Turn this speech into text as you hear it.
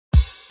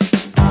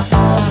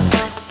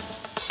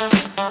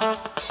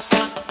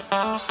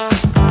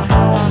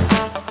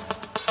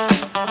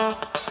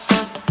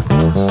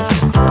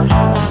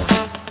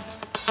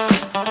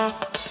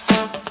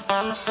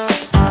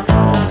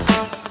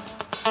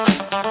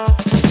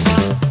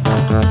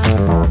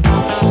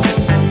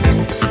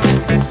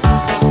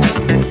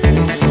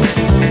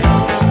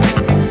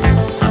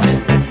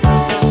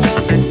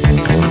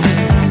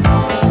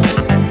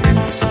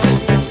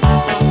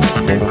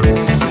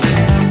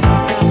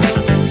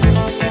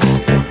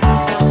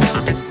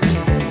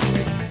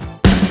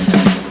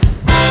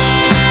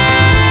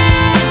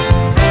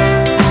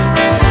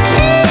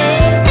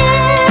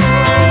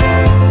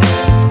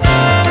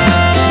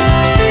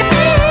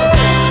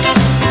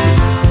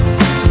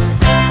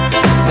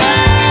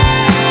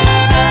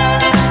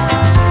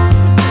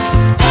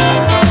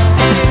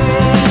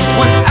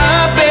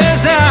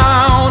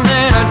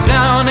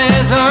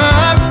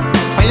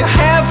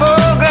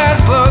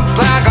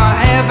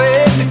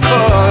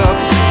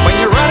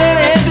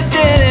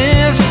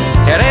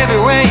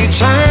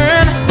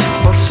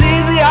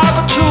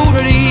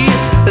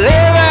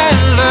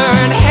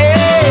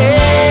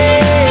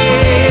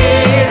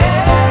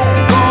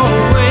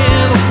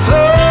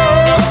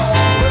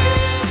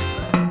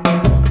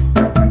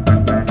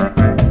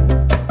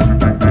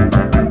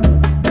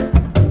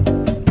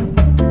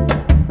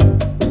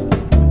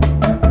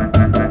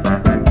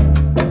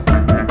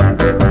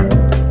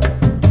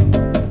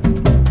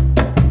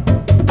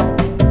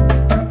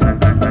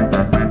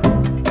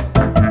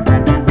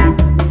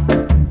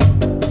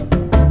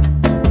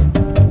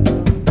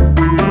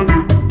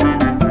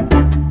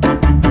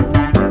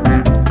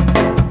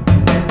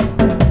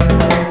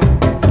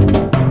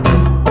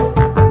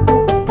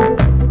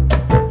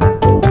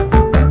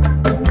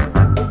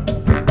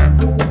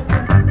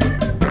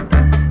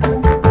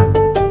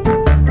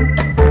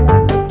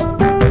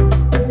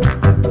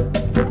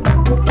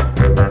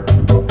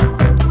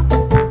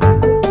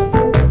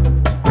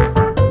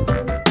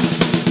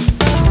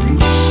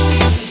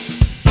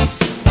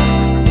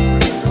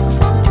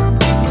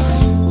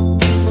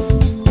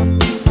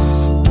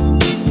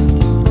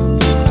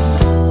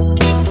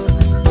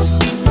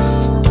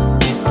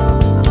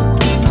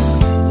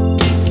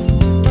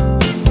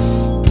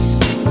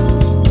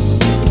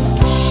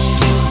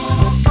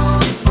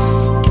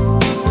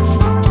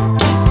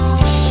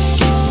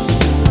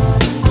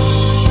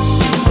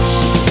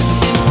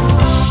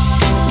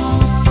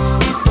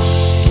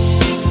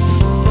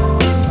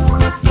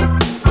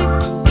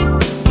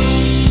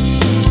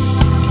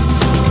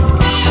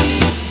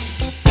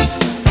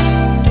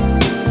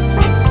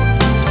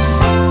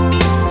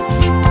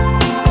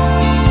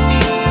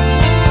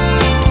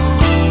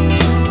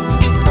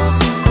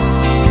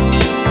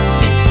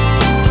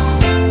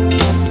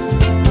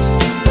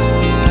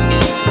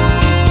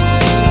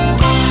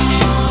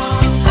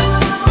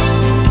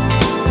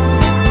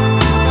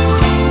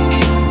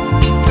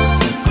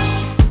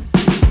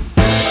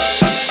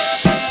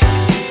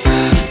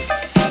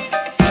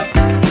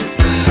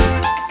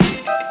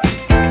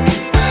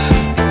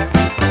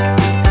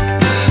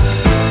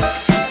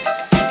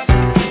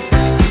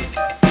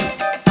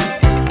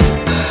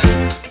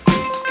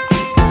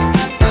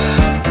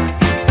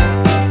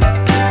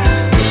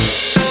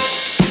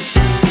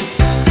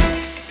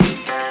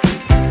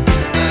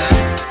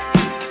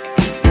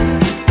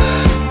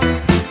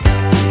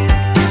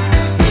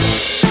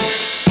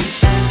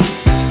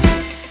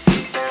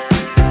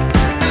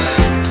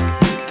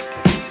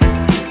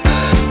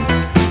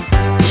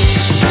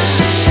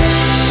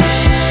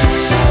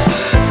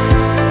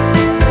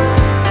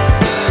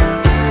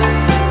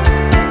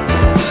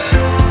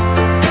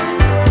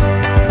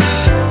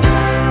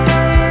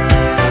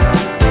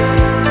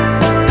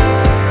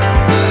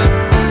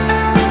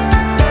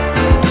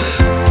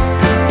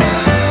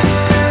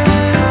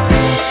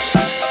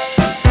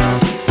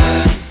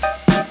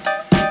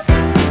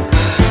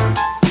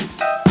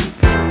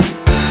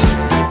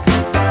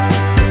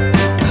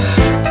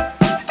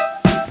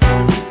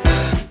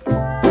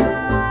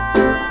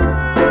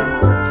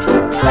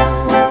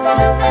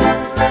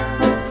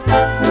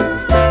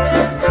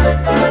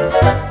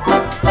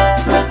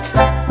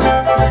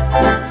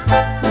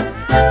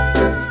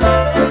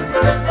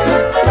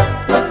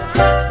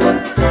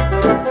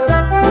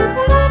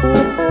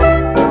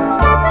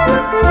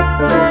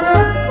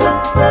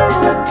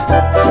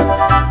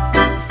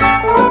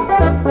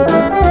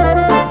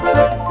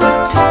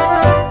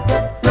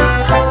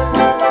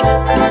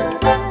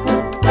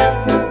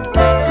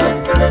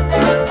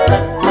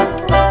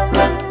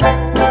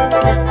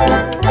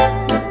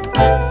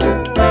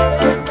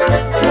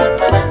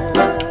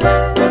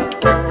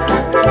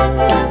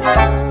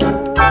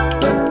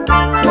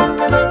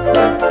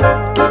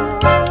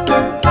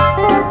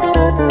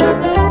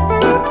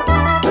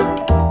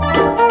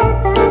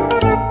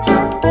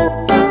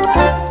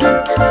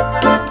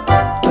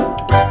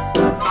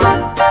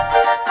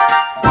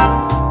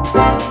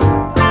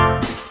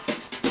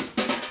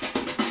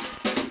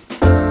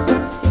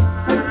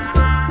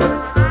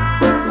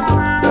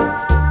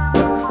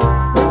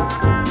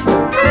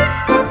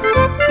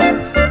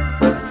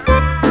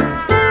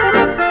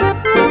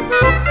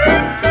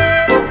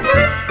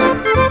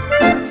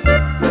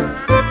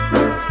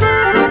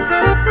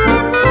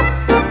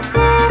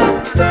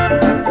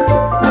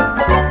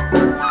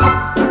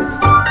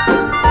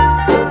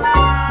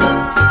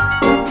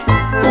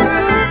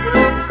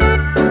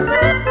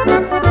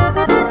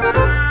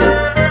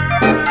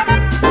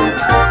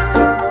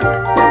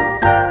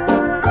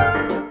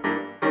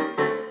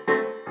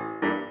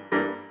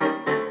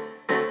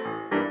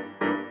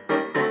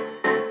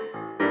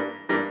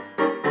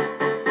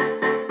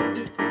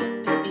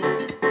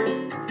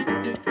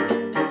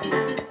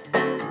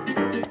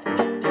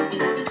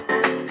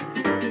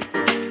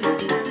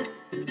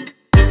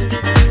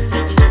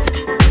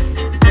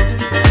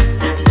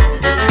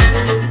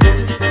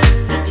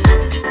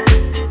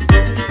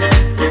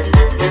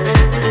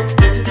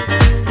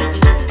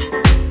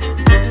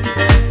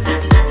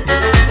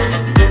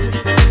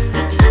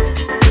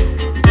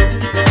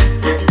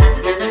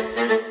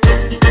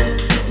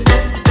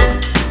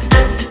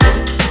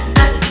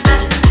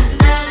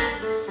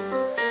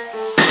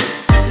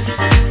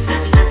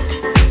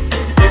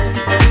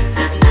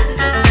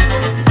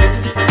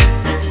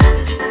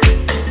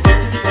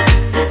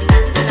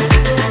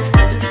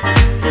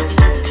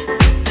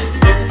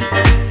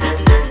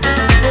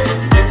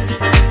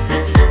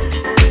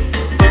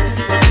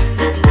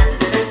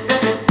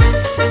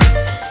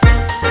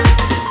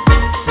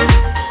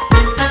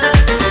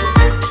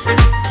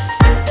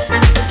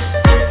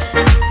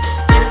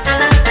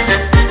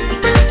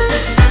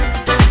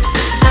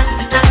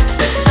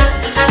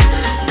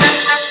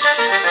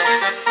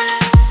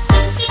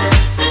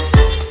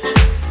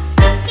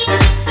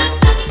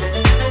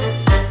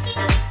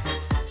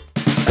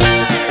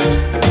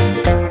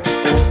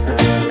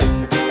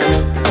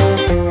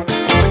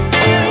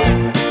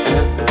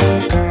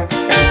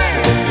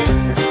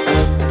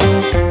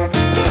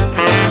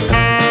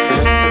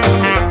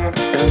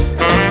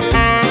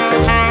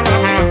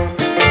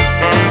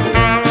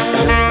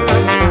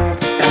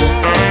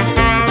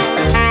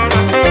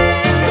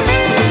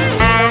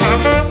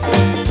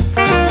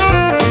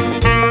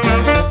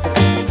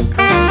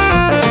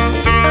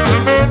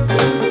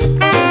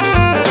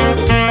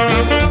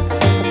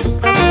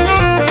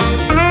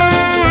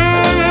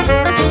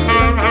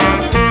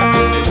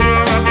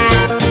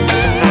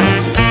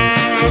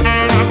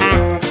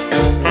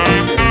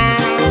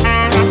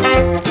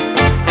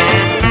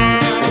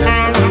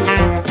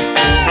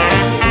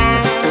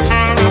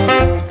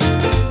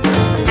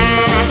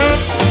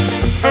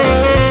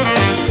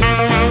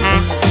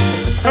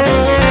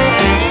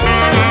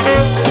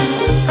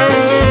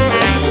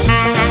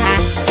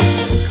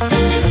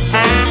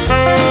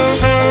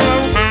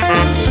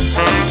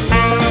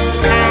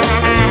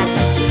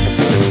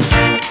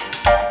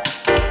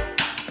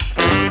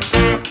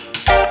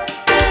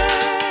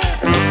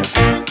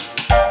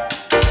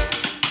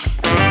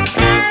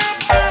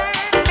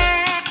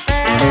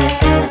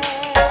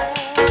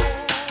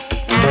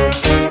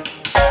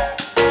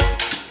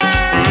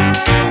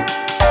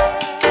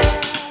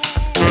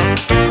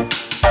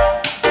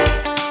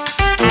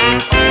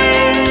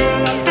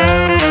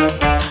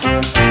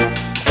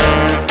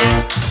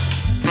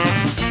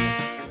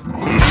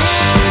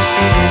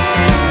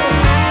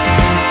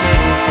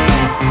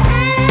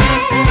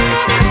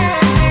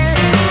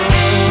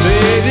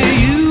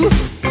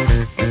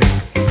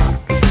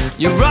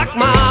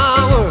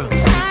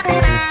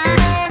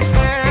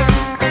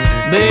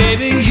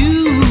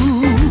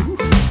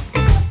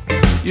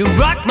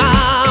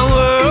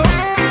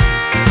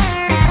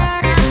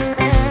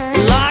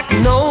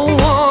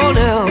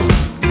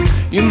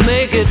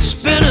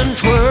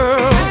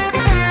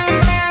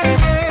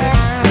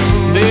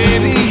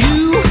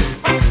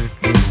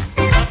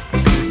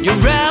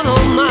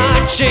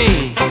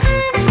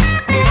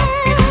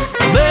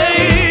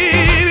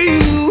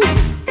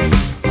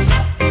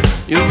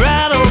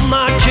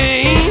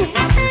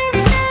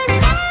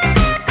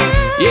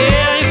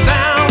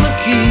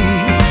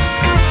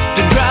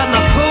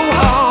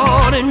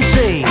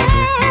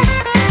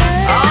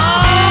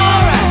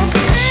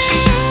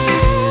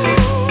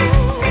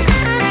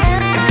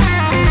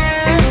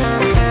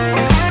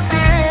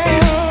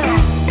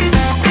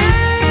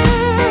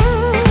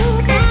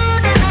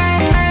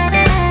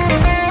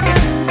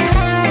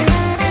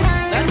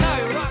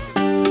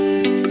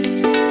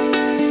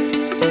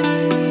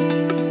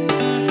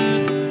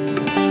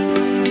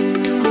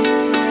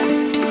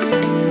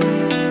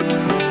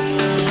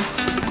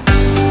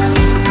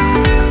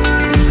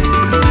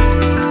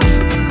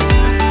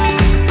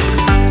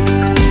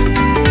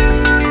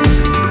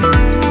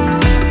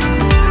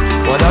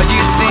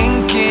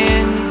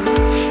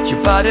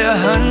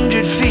about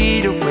 100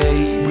 feet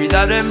away. Breathe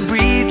out and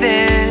breathe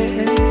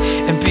in,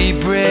 and be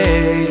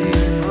brave.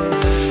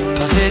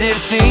 Positive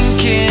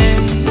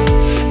thinking,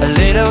 a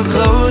little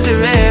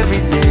closer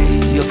every day.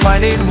 You'll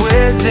find it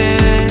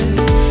within,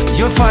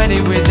 you'll find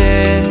it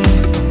within.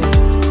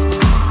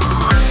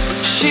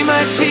 She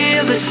might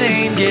feel the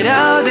same, get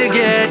out there,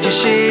 get your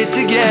shit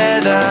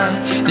together.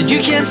 Then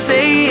you can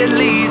say, at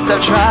least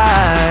I've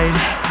tried.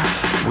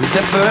 With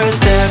the first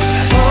step,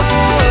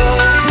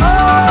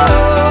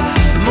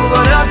 move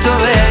on up,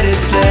 don't let it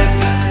slip.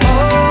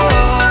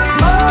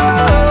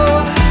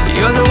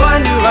 You're the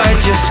one who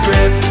writes your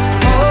script.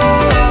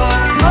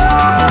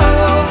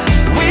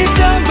 We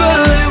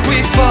stumble and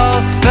we fall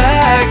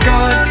back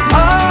on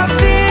our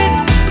feet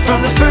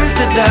from the first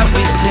step that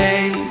we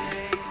take.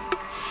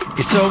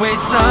 It's always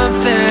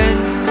something,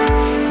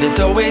 there's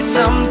always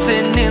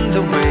something in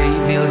the way.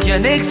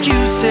 Million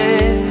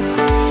excuses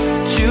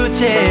to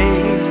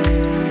take,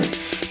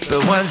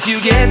 but once you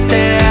get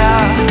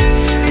there,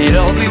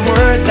 it'll be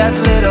worth that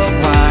little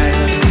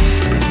while.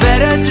 It's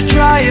better to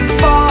try and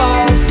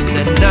fall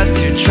than not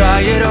to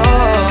try at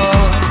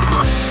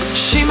all.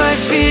 She might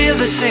feel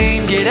the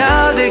same, get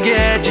out there,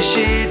 get your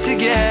shit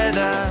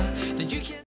together.